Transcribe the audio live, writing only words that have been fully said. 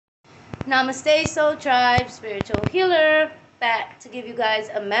Namaste, Soul Tribe, Spiritual Healer, back to give you guys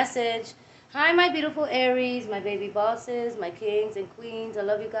a message. Hi, my beautiful Aries, my baby bosses, my kings and queens. I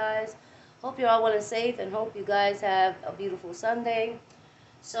love you guys. Hope you're all well and safe, and hope you guys have a beautiful Sunday.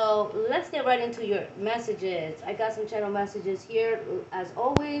 So let's get right into your messages. I got some channel messages here, as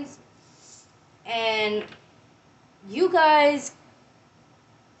always. And you guys,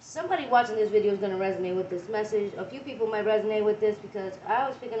 somebody watching this video is going to resonate with this message. A few people might resonate with this because I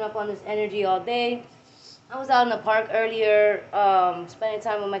was picking up on this energy all day. I was out in the park earlier, spending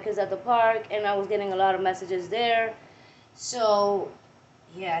time with my kids at the park, and I was getting a lot of messages there. So,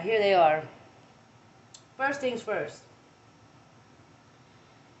 yeah, here they are. First things first.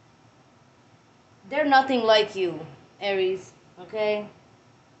 They're nothing like you, Aries, okay?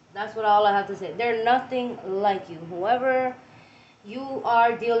 That's what all I have to say. They're nothing like you. Whoever you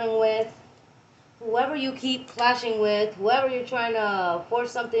are dealing with, whoever you keep clashing with, whoever you're trying to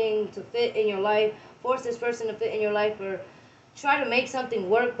force something to fit in your life, force this person to fit in your life, or try to make something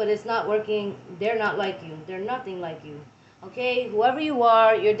work but it's not working, they're not like you. They're nothing like you. Okay? Whoever you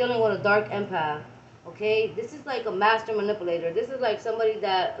are, you're dealing with a dark empath. Okay? This is like a master manipulator. This is like somebody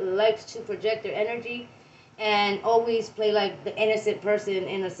that likes to project their energy and always play like the innocent person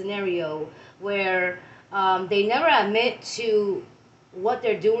in a scenario where they never admit to what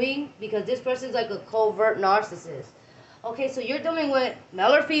they're doing, because this person's like a covert narcissist. Okay, so you're dealing with,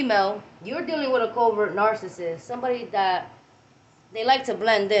 male or female, you're dealing with a covert narcissist, somebody that they like to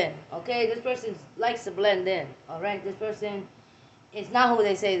blend in. Okay, this person likes to blend in. All right, this person is not who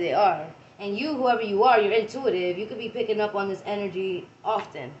they say they are. And you, whoever you are, you're intuitive. You could be picking up on this energy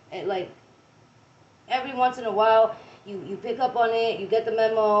often. And like every once in a while, you pick up on it, you get the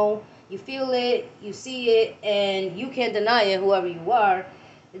memo, you feel it, you see it, and you can't deny it, whoever you are,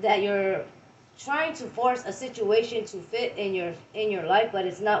 that you're trying to force a situation to fit in your life, but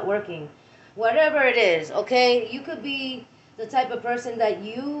it's not working. Whatever it is, okay? You could be the type of person that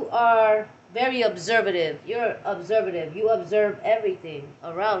you are very observative. You're observative. You observe everything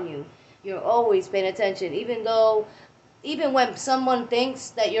around you. You're always paying attention, even when someone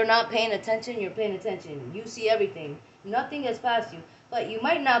thinks that you're not paying attention, you're paying attention. You see everything. Nothing gets past you. But you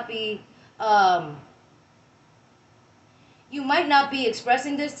might not be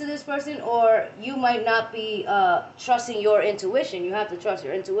expressing this to this person, or you might not be trusting your intuition. You have to trust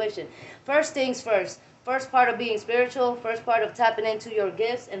your intuition. First things first. First part of being spiritual, first part of tapping into your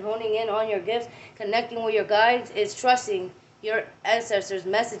gifts and honing in on your gifts, connecting with your guides, is trusting your ancestors'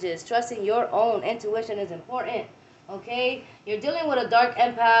 messages. Trusting your own intuition is important. Okay? You're dealing with a dark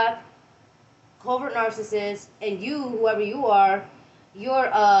empath, covert narcissist, and you, whoever you are, you're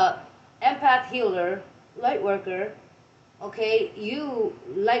a empath healer, light worker. Okay? You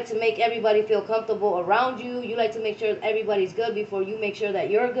like to make everybody feel comfortable around you. You like to make sure everybody's good before you make sure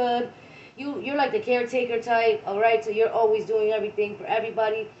that you're good. You're like the caretaker type, all right? So you're always doing everything for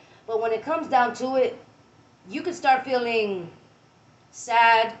everybody. But when it comes down to it, you could start feeling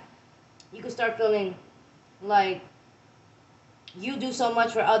sad. You could start feeling like you do so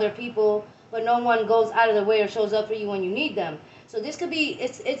much for other people, but no one goes out of the way or shows up for you when you need them. So this could be,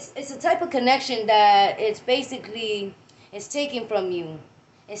 it's a type of connection that it's taking from you.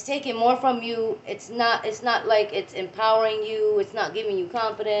 It's taking more from you. It's not like it's empowering you. It's not giving you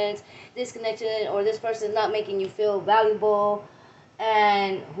confidence. This connection or this person is not making you feel valuable.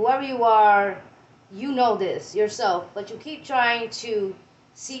 And whoever you are, you know this yourself, but you keep trying to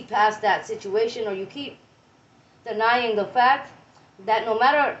see past that situation, or you keep denying the fact that no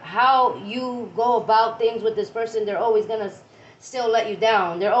matter how you go about things with this person, they're always going to still let you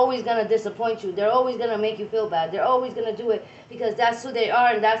down. They're always going to disappoint you. They're always going to make you feel bad. They're always going to do it because that's who they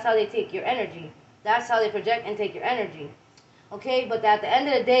are, and that's how they take your energy. That's how they project and take your energy. Okay, but at the end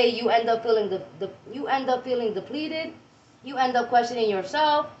of the day, you end up feeling depleted. You end up questioning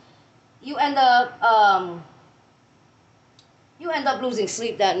yourself. You end up losing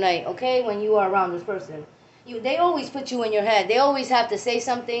sleep that night, okay, when you are around this person. They always put you in your head. They always have to say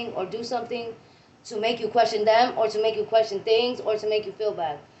something or do something to make you question them, or to make you question things, or to make you feel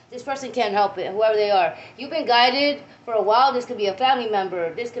bad. This person can't help it, whoever they are. You've been guided for a while. This could be a family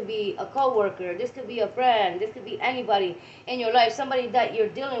member. This could be a co-worker. This could be a friend. This could be anybody in your life, somebody that you're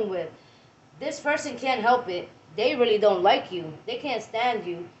dealing with. This person can't help it. They really don't like you. They can't stand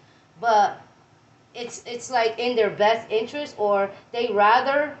you. But it's like in their best interest, or they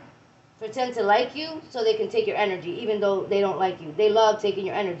rather pretend to like you so they can take your energy, even though they don't like you. They love taking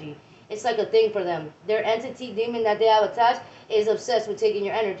your energy. It's like a thing for them. Their entity demon that they have attached is obsessed with taking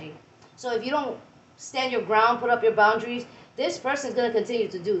your energy. So if you don't stand your ground, put up your boundaries, this person is going to continue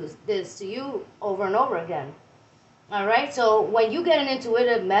to do this to you over and over again. All right? So when you get an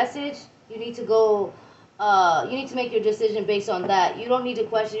intuitive message, You need to go. You need to make your decision based on that. You don't need to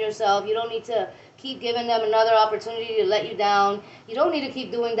question yourself. You don't need to keep giving them another opportunity to let you down. You don't need to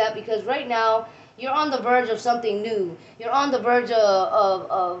keep doing that because right now you're on the verge of something new. You're on the verge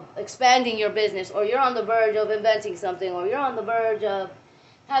of expanding your business, or you're on the verge of inventing something, or you're on the verge of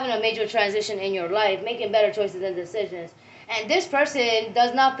having a major transition in your life, making better choices and decisions. And this person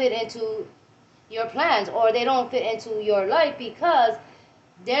does not fit into your plans, or they don't fit into your life because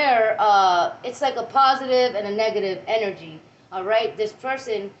they're it's like a positive and a negative energy. All right, this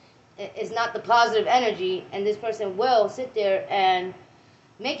person is not the positive energy, and this person will sit there and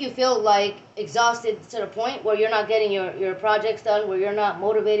make you feel like exhausted to the point where you're not getting your projects done, where you're not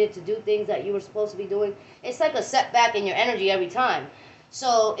motivated to do things that you were supposed to be doing. It's like a setback in your energy every time.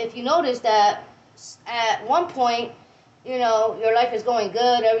 So if you notice that at one point, you know, your life is going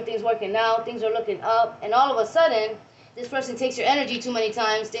good, everything's working out, things are looking up, and all of a sudden, this person takes your energy too many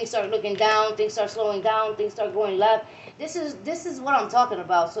times, things start looking down, things start slowing down, things start going left. This is what I'm talking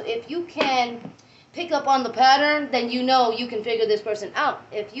about. So if you can pick up on the pattern, then you know you can figure this person out.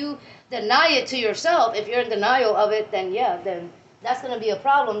 If you deny it to yourself, if you're in denial of it, then yeah, then that's going to be a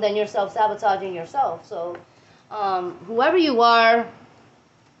problem. Then you're self-sabotaging yourself. So whoever you are,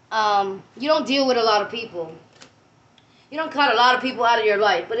 you don't deal with a lot of people. You don't cut a lot of people out of your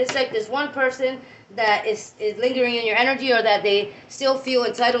life, but it's like this one person that is lingering in your energy, or that they still feel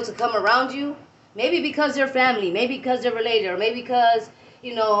entitled to come around you. Maybe because they're family, maybe because they're related, or maybe because,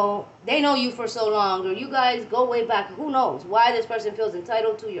 you know, they know you for so long, or you guys go way back. Who knows why this person feels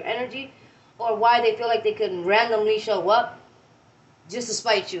entitled to your energy, or why they feel like they can randomly show up just to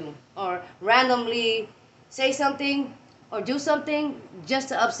spite you, or randomly say something or do something just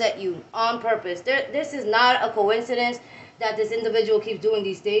to upset you on purpose. This is not a coincidence that this individual keeps doing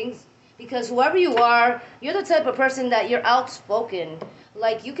these things, because whoever you are, you're the type of person that you're outspoken.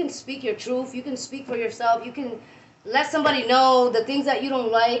 Like, you can speak your truth, you can speak for yourself, you can let somebody know the things that you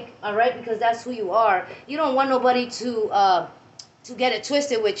don't like, all right, because that's who you are. You don't want nobody to get it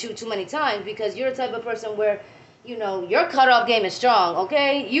twisted with you too many times, because you're the type of person where, you know, your cutoff game is strong,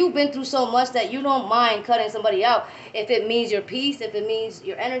 okay? You've been through so much that you don't mind cutting somebody out if it means your peace, if it means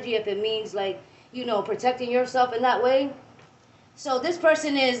your energy, if it means, like, you know, protecting yourself in that way. So this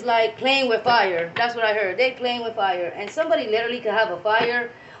person is like playing with fire. That's what I heard. They playing with fire. And somebody literally could have a fire,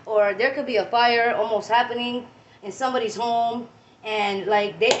 or there could be a fire almost happening in somebody's home, and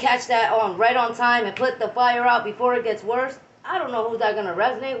like they catch that on right on time and put the fire out before it gets worse. I don't know who's that going to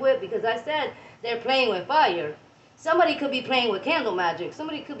resonate with, because I said they're playing with fire. Somebody could be playing with candle magic.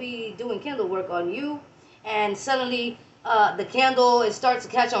 Somebody could be doing candle work on you, and suddenly the candle, it starts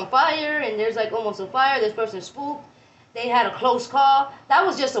to catch on fire, and there's like almost a fire. This person's spooked. They had a close call. That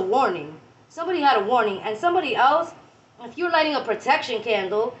was just a warning. Somebody had a warning. And somebody else, if you're lighting a protection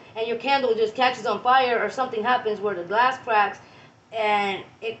candle and your candle just catches on fire, or something happens where the glass cracks and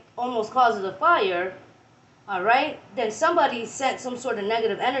it almost causes a fire, all right, then somebody sent some sort of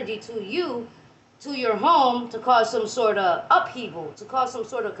negative energy to you, to your home, to cause some sort of upheaval, to cause some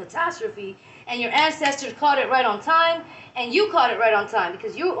sort of catastrophe, and your ancestors caught it right on time, and you caught it right on time,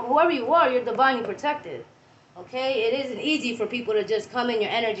 because you, whoever you are, you're divinely protected. Okay, it isn't easy for people to just come in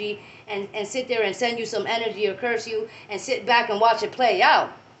your energy and sit there and send you some energy or curse you and sit back and watch it play out.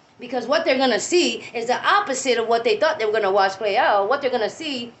 Because what they're going to see is the opposite of what they thought they were going to watch play out. What they're going to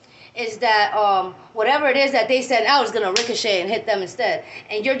see is that whatever it is that they sent out is going to ricochet and hit them instead.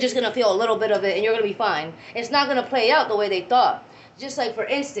 And you're just going to feel a little bit of it, and you're going to be fine. It's not going to play out the way they thought. Just like, for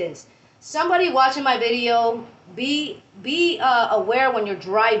instance, somebody watching my video, be aware when you're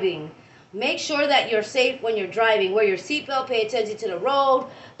driving. Make sure that you're safe when you're driving. Wear your seatbelt, pay attention to the road.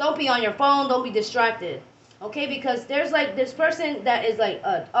 Don't be on your phone, don't be distracted. Okay, because there's like this person that is like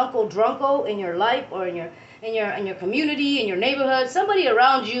Uncle Drunko in your life, or in your community, in your neighborhood. Somebody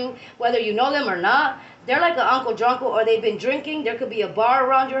around you, whether you know them or not, they're like an Uncle Drunko, or they've been drinking. There could be a bar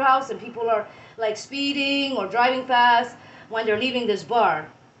around your house and people are like speeding or driving fast when they're leaving this bar.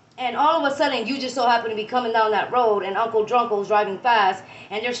 And all of a sudden, you just so happen to be coming down that road, and Uncle Drunko's driving fast,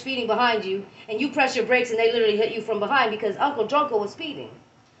 and they're speeding behind you, and you press your brakes, and they literally hit you from behind because Uncle Drunko was speeding.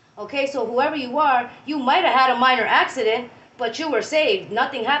 Okay, so whoever you are, you might have had a minor accident, but you were saved.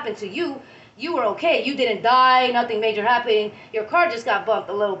 Nothing happened to you. You were okay. You didn't die. Nothing major happened. Your car just got bumped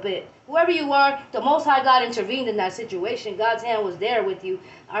a little bit. Whoever you are, the Most High God intervened in that situation. God's hand was there with you.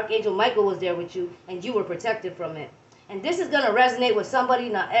 Archangel Michael was there with you, and you were protected from it. And this is going to resonate with somebody,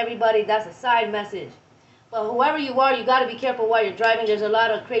 not everybody. That's a side message. But whoever you are, you got to be careful while you're driving. There's a lot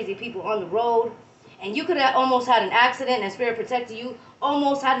of crazy people on the road. And you could have almost had an accident, and Spirit protected you.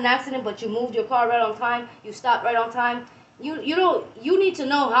 Almost had an accident, but you moved your car right on time. You stopped right on time. You need to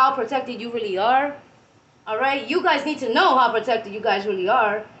know how protected you really are. All right, you guys need to know how protected you guys really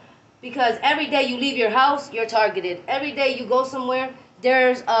are, because every day you leave your house, you're targeted. Every day you go somewhere,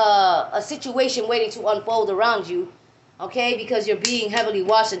 there's a situation waiting to unfold around you. Okay, because you're being heavily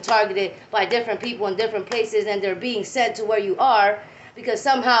watched and targeted by different people in different places, and they're being sent to where you are, because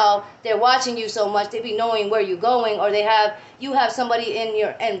somehow they're watching you so much, they be knowing where you're going, or you have somebody in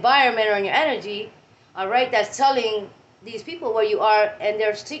your environment or in your energy, all right, that's telling these people where you are, and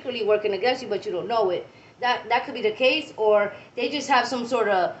they're secretly working against you, but you don't know it. That could be the case, or they just have some sort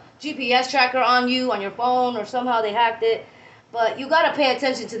of GPS tracker on you on your phone, or somehow they hacked it. But you got to pay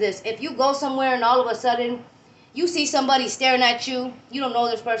attention to this. If you go somewhere and all of a sudden you see somebody staring at you, you don't know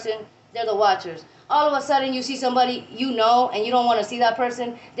this person, they're the watchers. All of a sudden you see somebody you know and you don't want to see that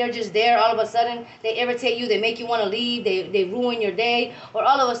person, they're just there. All of a sudden they irritate you, they make you want to leave, they ruin your day. Or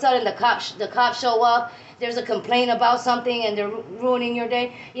all of a sudden the cops show up, there's a complaint about something and they're ruining your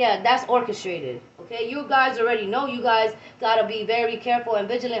day. Yeah, that's orchestrated. Okay, you guys already know. You guys got to be very careful and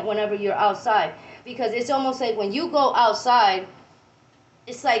vigilant whenever you're outside, because it's almost like when you go outside,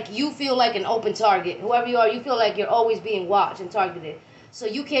 it's like you feel like an open target. Whoever you are, you feel like you're always being watched and targeted. So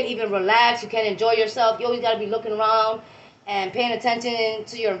you can't even relax. You can't enjoy yourself. You always got to be looking around and paying attention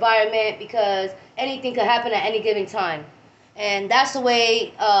to your environment, because anything could happen at any given time. And that's the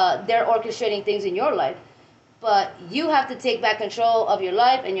way they're orchestrating things in your life. But you have to take back control of your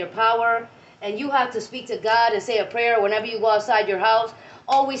life and your power. And you have to speak to God and say a prayer whenever you go outside your house.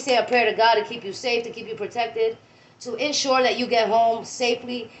 Always say a prayer to God to keep you safe, to keep you protected, to ensure that you get home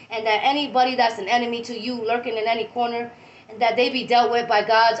safely, and that anybody that's an enemy to you lurking in any corner, and that they be dealt with by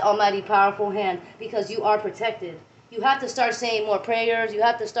God's almighty powerful hand, because you are protected. You have to start saying more prayers. You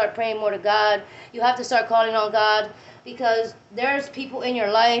have to start praying more to God. You have to start calling on God, because there's people in your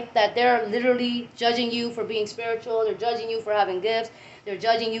life that they're literally judging you for being spiritual. They're judging you for having gifts. They're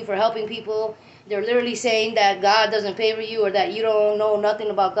judging you for helping people. They're literally saying that God doesn't favor you, or that you don't know nothing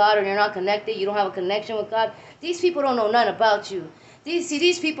about God, or you're not connected. You don't have a connection with God. These people don't know nothing about you.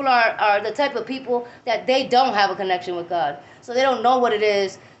 These people are the type of people that they don't have a connection with God. So they don't know what it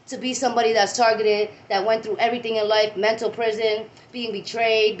is to be somebody that's targeted, that went through everything in life, mental prison, being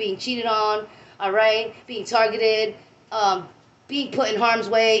betrayed, being cheated on, all right, being targeted, being put in harm's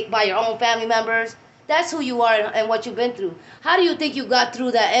way by your own family members. That's who you are and what you've been through. How do you think you got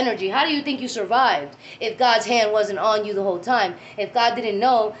through that energy? How do you think you survived if God's hand wasn't on you the whole time? If God didn't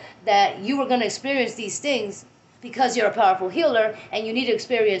know that you were going to experience these things, because you're a powerful healer and you need to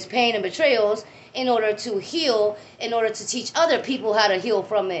experience pain and betrayals in order to heal, in order to teach other people how to heal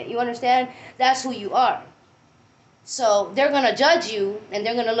from it. You understand? That's who you are. So they're going to judge you and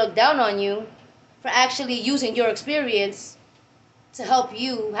they're going to look down on you for actually using your experience to help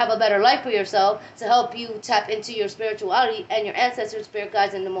you have a better life for yourself, to help you tap into your spirituality and your ancestors, spirit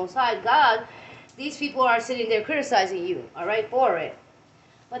guides, and the Most High God. These people are sitting there criticizing you, all right, for it.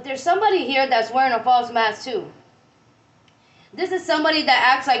 But there's somebody here that's wearing a false mask too. This is somebody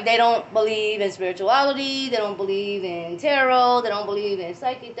that acts like they don't believe in spirituality, they don't believe in tarot, they don't believe in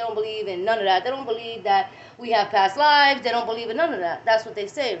psychic, they don't believe in none of that. They don't believe that we have past lives, they don't believe in none of that. That's what they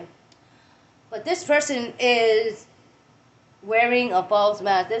say. But this person is wearing a false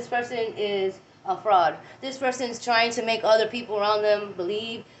mask. This person is a fraud. This person is trying to make other people around them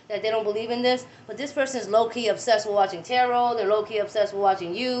believe that they don't believe in this. But this person is low-key obsessed with watching tarot. They're low-key obsessed with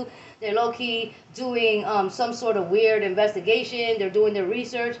watching you. They're low-key doing some sort of weird investigation. They're doing their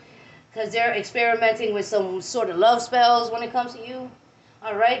research because they're experimenting with some sort of love spells when it comes to you.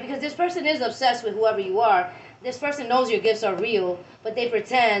 All right? Because this person is obsessed with whoever you are. This person knows your gifts are real, but they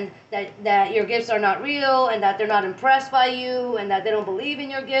pretend that your gifts are not real, and that they're not impressed by you, and that they don't believe in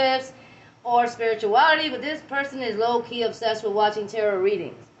your gifts or spirituality. But this person is low-key obsessed with watching tarot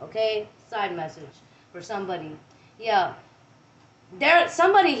readings. Okay? Side message for somebody. Yeah. There's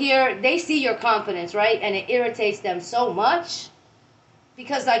somebody here, they see your confidence, right? And it irritates them so much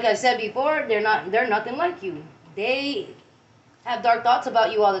because, like I said before, they're nothing like you. They have dark thoughts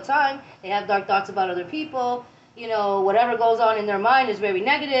about you all the time. They have dark thoughts about other people. You know, whatever goes on in their mind is very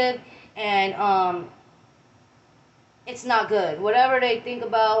negative, and it's not good. Whatever they think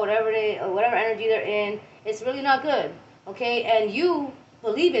about, whatever energy they're in, it's really not good. Okay? And you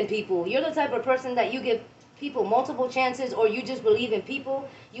believe in people. You're the type of person that you give people multiple chances, or you just believe in people.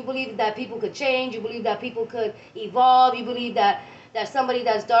 You believe that people could change. You believe that people could evolve. You believe that somebody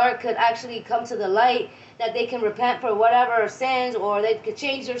that's dark could actually come to the light, that they can repent for whatever sins, or they could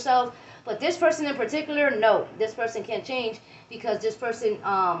change themselves. But this person in particular, no, this person can't change, because this person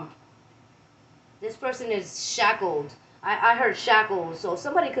is shackled. I heard shackles. So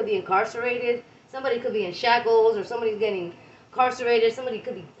somebody could be incarcerated. Somebody could be in shackles, or somebody's getting incarcerated. Somebody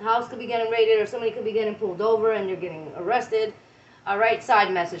could be house could be getting raided, or somebody could be getting pulled over and they're getting arrested. All right,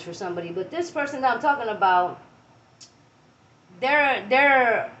 side message for somebody. But this person that I'm talking about,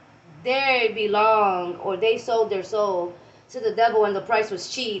 they belong, or they sold their soul to the devil and the price was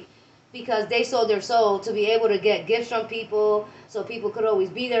cheap, because they sold their soul to be able to get gifts from people, so people could always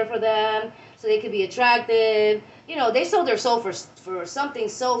be there for them, so they could be attractive. You know, they sold their soul for something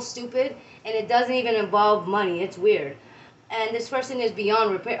so stupid, and it doesn't even involve money. It's weird. And this person is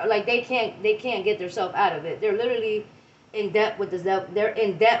beyond repair. Like, they can't get themselves out of it. They're literally in debt with the devil. They're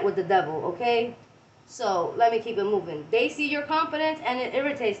in debt with the devil, okay? So let me keep it moving. They see your confidence and it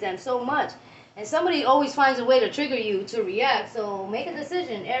irritates them so much. And somebody always finds a way to trigger you to react. So make a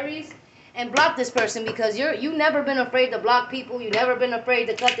decision, Aries, and block this person, because you've never been afraid to block people. You've never been afraid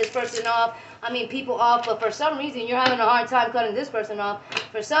to cut this person off. I mean, people off, but for some reason you're having a hard time cutting this person off.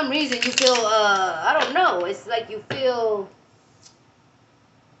 For some reason you feel, I don't know, it's like you feel,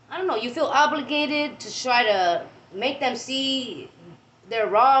 I don't know, you feel obligated to try to make them see their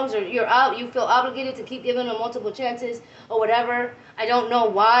wrongs, or you feel obligated to keep giving them multiple chances or whatever. I don't know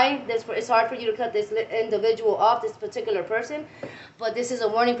why it's hard for you to cut this individual off, this particular person, but this is a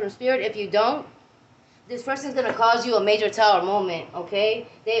warning from spirit. If you don't, this person's going to cause you a major tower moment, okay?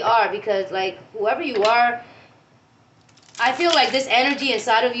 They are, because like whoever you are, I feel like this energy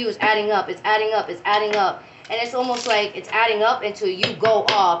inside of you is adding up. It's adding up. It's adding up. And it's almost like it's adding up until you go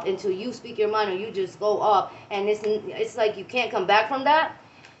off, until you speak your mind, or you just go off. And it's like you can't come back from that,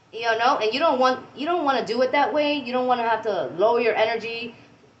 you know. And you don't want to do it that way. You don't want to have to lower your energy,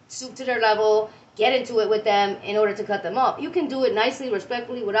 stoop to their level, get into it with them in order to cut them off. You can do it nicely,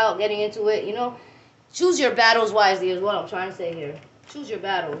 respectfully, without getting into it, you know. Choose your battles wisely is what I'm trying to say here. Choose your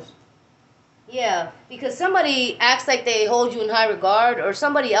battles. Yeah, because somebody acts like they hold you in high regard, or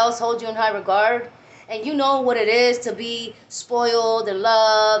somebody else holds you in high regard, and you know what it is to be spoiled and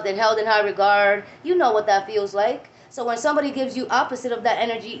loved and held in high regard. You know what that feels like. So when somebody gives you opposite of that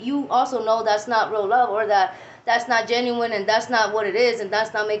energy, you also know that's not real love, or that's not genuine, and that's not what it is, and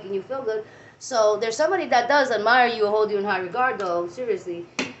that's not making you feel good. So there's somebody that does admire you and hold you in high regard, though, seriously.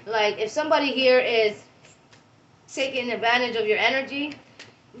 Like, if somebody here is taking advantage of your energy,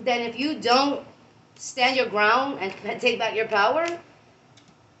 then if you don't stand your ground and take back your power,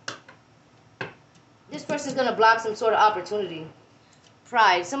 this person's going to block some sort of opportunity.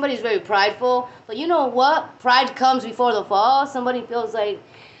 Pride. Somebody's very prideful. But you know what? Pride comes before the fall. Somebody feels like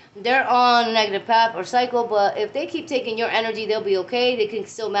they're on a negative path or cycle, but if they keep taking your energy, they'll be okay. They can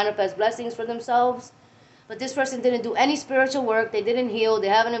still manifest blessings for themselves. But this person didn't do any spiritual work. They didn't heal. They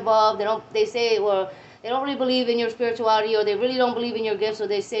haven't evolved. They say, well, they don't really believe in your spirituality, or they really don't believe in your gifts, or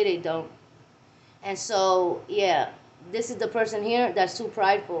they say they don't. And so, yeah, this is the person here that's too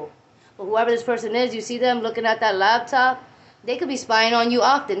prideful. But whoever this person is, you see them looking at that laptop, they could be spying on you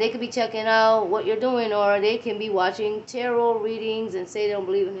often. They could be checking out what you're doing, or they can be watching tarot readings and say they don't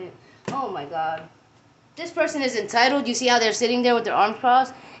believe in it. Oh my God. This person is entitled. You see how they're sitting there with their arms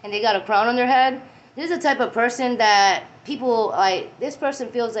crossed and they got a crown on their head? This is the type of person that people, like, this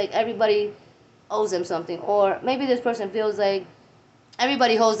person feels like everybody owes them something. Or maybe this person feels like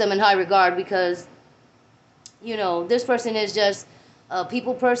everybody holds them in high regard because, you know, this person is just a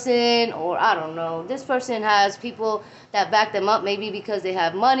people person, or I don't know. This person has people that back them up, maybe because they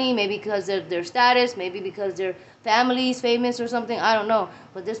have money, maybe because of their status, maybe because their family's famous or something. I don't know.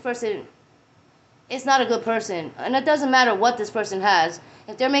 But this person is not a good person. And it doesn't matter what this person has.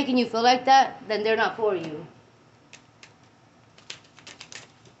 If they're making you feel like that, then they're not for you.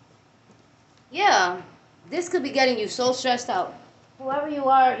 Yeah, this could be getting you so stressed out. Whoever you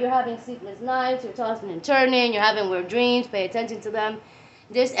are, you're having sleepless nights, you're tossing and turning, you're having weird dreams, pay attention to them.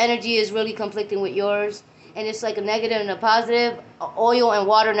 This energy is really conflicting with yours, and it's like a negative and a positive, oil and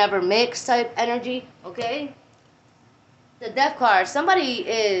water never mix type energy, okay? The death card,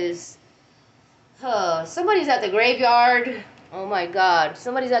 somebody's at the graveyard. Oh my God,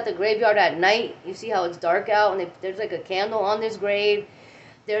 somebody's at the graveyard at night. You see how it's dark out, and there's like a candle on this grave.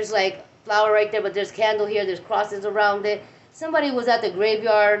 There's like flower right there, but there's candle here, there's crosses around it. Somebody was at the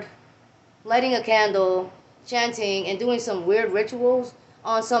graveyard lighting a candle, chanting, and doing some weird rituals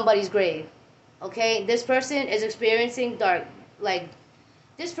on somebody's grave. Okay? This person is experiencing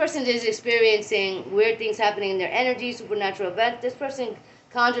this person is experiencing weird things happening in their energy, supernatural events. This person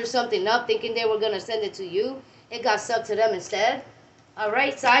conjured something up thinking they were going to send it to you. It got sucked to them instead.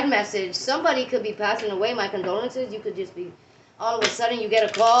 Alright, side message. Somebody could be passing away. My condolences. You could just be, all of a sudden you get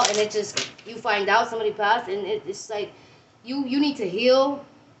a call and you find out somebody passed, and it's like, you need to heal.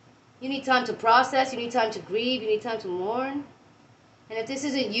 You need time to process. You need time to grieve. You need time to mourn. And if this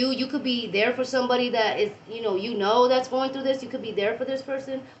isn't you, you could be there for somebody that is, you know that's going through this. You could be there for this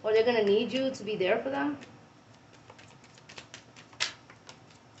person, or they're going to need you to be there for them.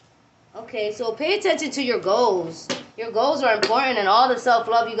 Okay, so pay attention to your goals. Your goals are important, and all the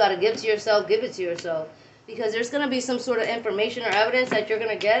self-love you got to give to yourself, give it to yourself. Because there's going to be some sort of information or evidence that you're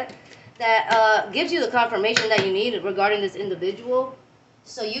going to get that gives you the confirmation that you need regarding this individual,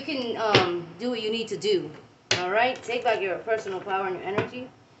 so you can do what you need to do. All right? Take back your personal power and your energy.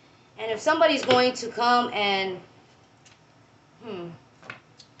 And if somebody's going to come and,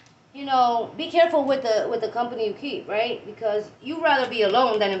 be careful with the company you keep, right? Because you'd rather be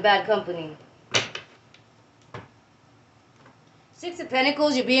alone than in bad company. Six of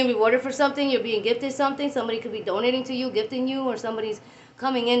Pentacles, you're being rewarded for something, you're being gifted something. Somebody could be donating to you, gifting you, or somebody's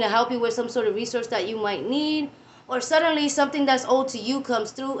coming in to help you with some sort of resource that you might need. Or suddenly something that's owed to you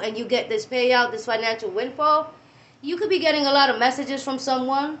comes through and you get this payout, this financial windfall. You could be getting a lot of messages from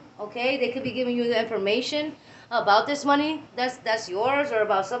someone, okay? They could be giving you the information about this money that's yours, or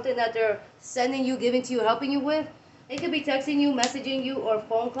about something that they're sending you, giving to you, helping you with. They could be texting you, messaging you, or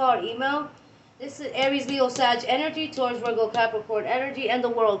phone call or email. This is Aries, Leo, Sag energy, Taurus, Virgo, Capricorn energy, and the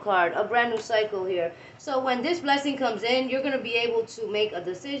World card, a brand new cycle here. So when this blessing comes in, you're going to be able to make a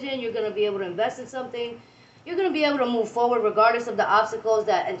decision. You're going to be able to invest in something. You're going to be able to move forward regardless of the obstacles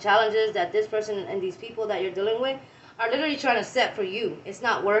and challenges that this person and these people that you're dealing with are literally trying to set for you. It's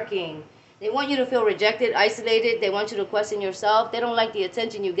not working. They want you to feel rejected, isolated. They want you to question yourself. They don't like the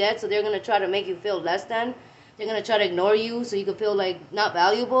attention you get, so they're going to try to make you feel less than. They're going to try to ignore you so you can feel like not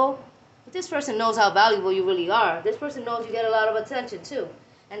valuable. But this person knows how valuable you really are. This person knows you get a lot of attention too.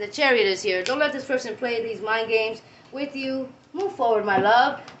 And the Chariot is here. Don't let this person play these mind games with you. Move forward, my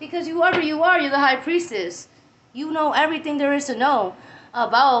love, because whoever you are, you're the High Priestess. You know everything there is to know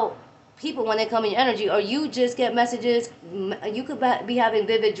about people when they come in your energy, or you just get messages. You could be having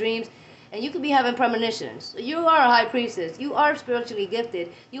vivid dreams, and you could be having premonitions. You are a High Priestess. You are spiritually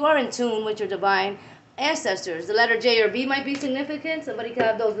gifted. You are in tune with your divine ancestors. The letter J or B might be significant. Somebody could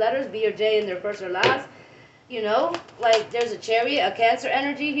have those letters, B or J, in their first or last. Like there's a Chariot, a Cancer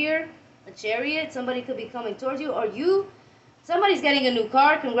energy here. A Chariot. Somebody could be coming towards you, or somebody's getting a new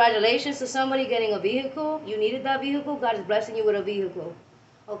car. Congratulations to somebody getting a vehicle. You needed that vehicle. God is blessing you with a vehicle.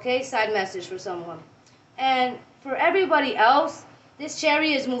 Okay, side message for someone. And for everybody else, this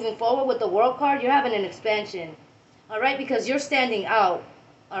Chariot is moving forward with the World card. You're having an expansion, all right, because you're standing out,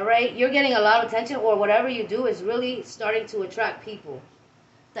 all right? You're getting a lot of attention, or whatever you do is really starting to attract people.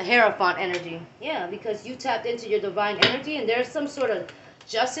 The Hierophant energy, yeah, because you tapped into your divine energy, and there's some sort of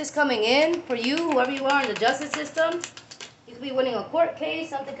justice coming in for you, whoever you are in the justice system. You could be winning a court case.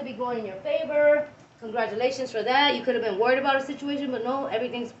 Something could be going in your favor. Congratulations for that. You could have been worried about a situation, but no,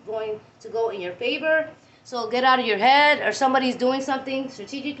 everything's going to go in your favor. So get out of your head, or somebody's doing something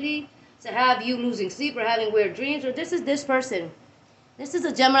strategically to have you losing sleep or having weird dreams, or this is this person. This is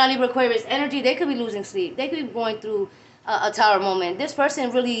a Gemini, Libra, Aquarius energy. They could be losing sleep. They could be going through a tower moment. This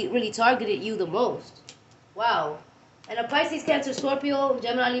person really, really targeted you the most. Wow. And a Pisces, Cancer, Scorpio,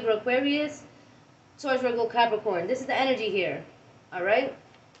 Gemini, Libra, Aquarius, Taurus, Virgo, Capricorn. This is the energy here. All right?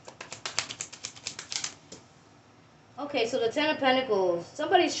 Okay, so the Ten of Pentacles.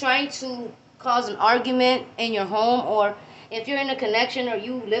 Somebody's trying to cause an argument in your home, or if you're in a connection, or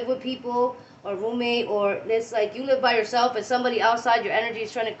you live with people, or roommate, or it's like you live by yourself and somebody outside your energy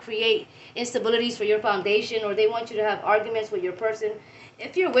is trying to create instabilities for your foundation, or they want you to have arguments with your person.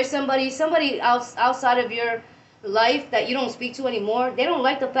 If you're with somebody outside of your life that you don't speak to anymore, they don't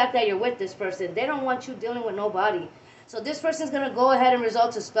like the fact that you're with this person. They don't want you dealing with nobody. So this person's going to go ahead and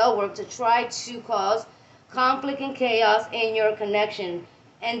resort to spell work to try to cause conflict and chaos in your connection.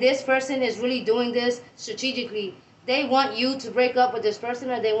 And this person is really doing this strategically. They want you to break up with this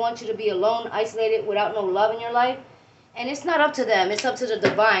person, or they want you to be alone, isolated, without no love in your life. And it's not up to them. It's up to the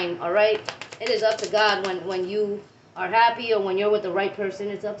divine, all right? It is up to God when you are happy, or when you're with the right person.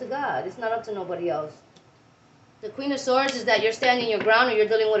 It's up to God. It's not up to nobody else. The Queen of Swords is that you're standing your ground, or you're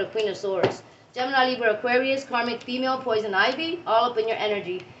dealing with a Queen of Swords. Gemini, Libra, Aquarius, karmic female, poison ivy, all up in your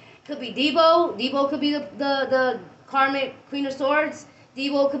energy. Could be Debo. Debo could be the karmic Queen of Swords.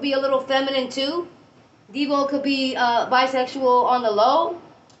 Debo could be a little feminine too. Debo could be bisexual on the low,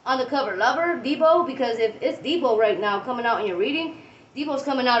 undercover lover. Debo, because if it's Debo right now coming out in your reading, Debo's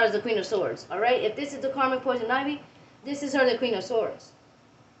coming out as the Queen of Swords. All right. If this is the karmic poison ivy, this is her, the Queen of Swords.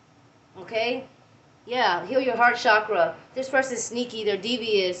 Okay. Yeah. Heal your heart chakra. This person's sneaky. They're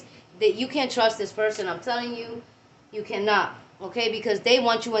devious. That you can't trust this person. I'm telling you, you cannot. Okay, because they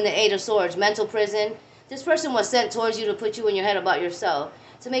want you in the Eight of Swords, mental prison. This person was sent towards you to put you in your head about yourself,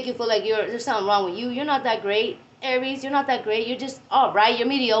 to make you feel like there's something wrong with you. You're not that great. Aries, you're not that great. You're just all right. You're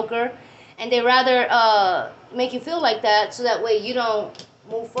mediocre, and they rather make you feel like that, so that way you don't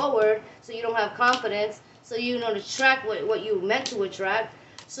move forward, so you don't have confidence, so you know to attract what you meant to attract,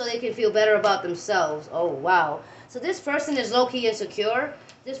 so they can feel better about themselves. Oh wow. So this person is low-key insecure.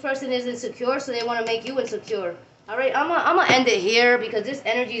 This person is insecure, so they want to make you insecure. All right, I'm gonna end it here because this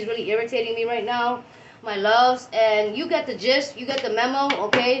energy is really irritating me right now, my loves. And you get the gist, you get the memo,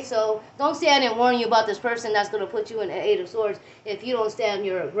 okay? So don't say I didn't warn you about this person that's gonna put you in an Eight of Swords if you don't stand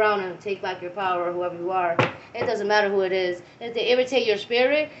your ground and take back your power, or whoever you are. It doesn't matter who it is. If they irritate your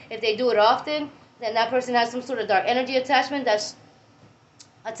spirit, if they do it often, then that person has some sort of dark energy attachment that's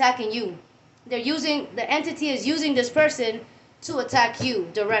attacking you. The entity is using this person to attack you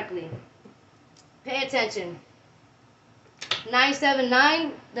directly. Pay attention.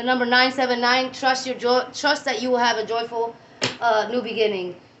 979, the number 979, trust that you will have a joyful new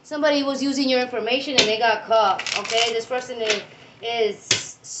beginning. Somebody was using your information and they got caught, okay? This person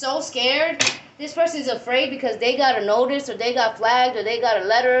is so scared. This person is afraid because they got a notice, or they got flagged, or they got a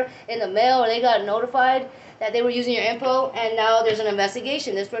letter in the mail, or they got notified that they were using your info, and now there's an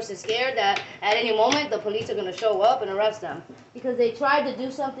investigation. This person's scared that at any moment the police are going to show up and arrest them because they tried to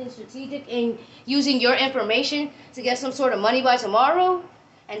do something strategic in using your information to get some sort of money by tomorrow,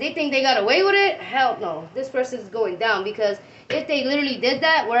 and they think they got away with it. Hell no. This person is going down, because if they literally did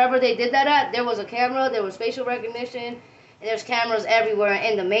that, wherever they did that at, there was a camera, there was facial recognition, and there's cameras everywhere.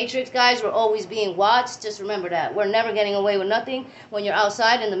 In the Matrix, guys, we're always being watched. Just remember that. We're never getting away with nothing when you're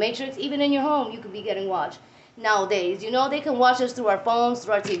outside in the Matrix. Even in your home, you could be getting watched. Nowadays, you know, they can watch us through our phones,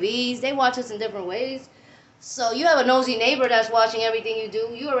 through our TVs. They watch us in different ways. So you have a nosy neighbor that's watching everything you do.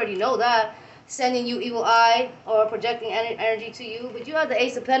 You already know that. Sending you evil eye or projecting energy to you. But you have the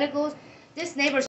Ace of Pentacles. This neighbor's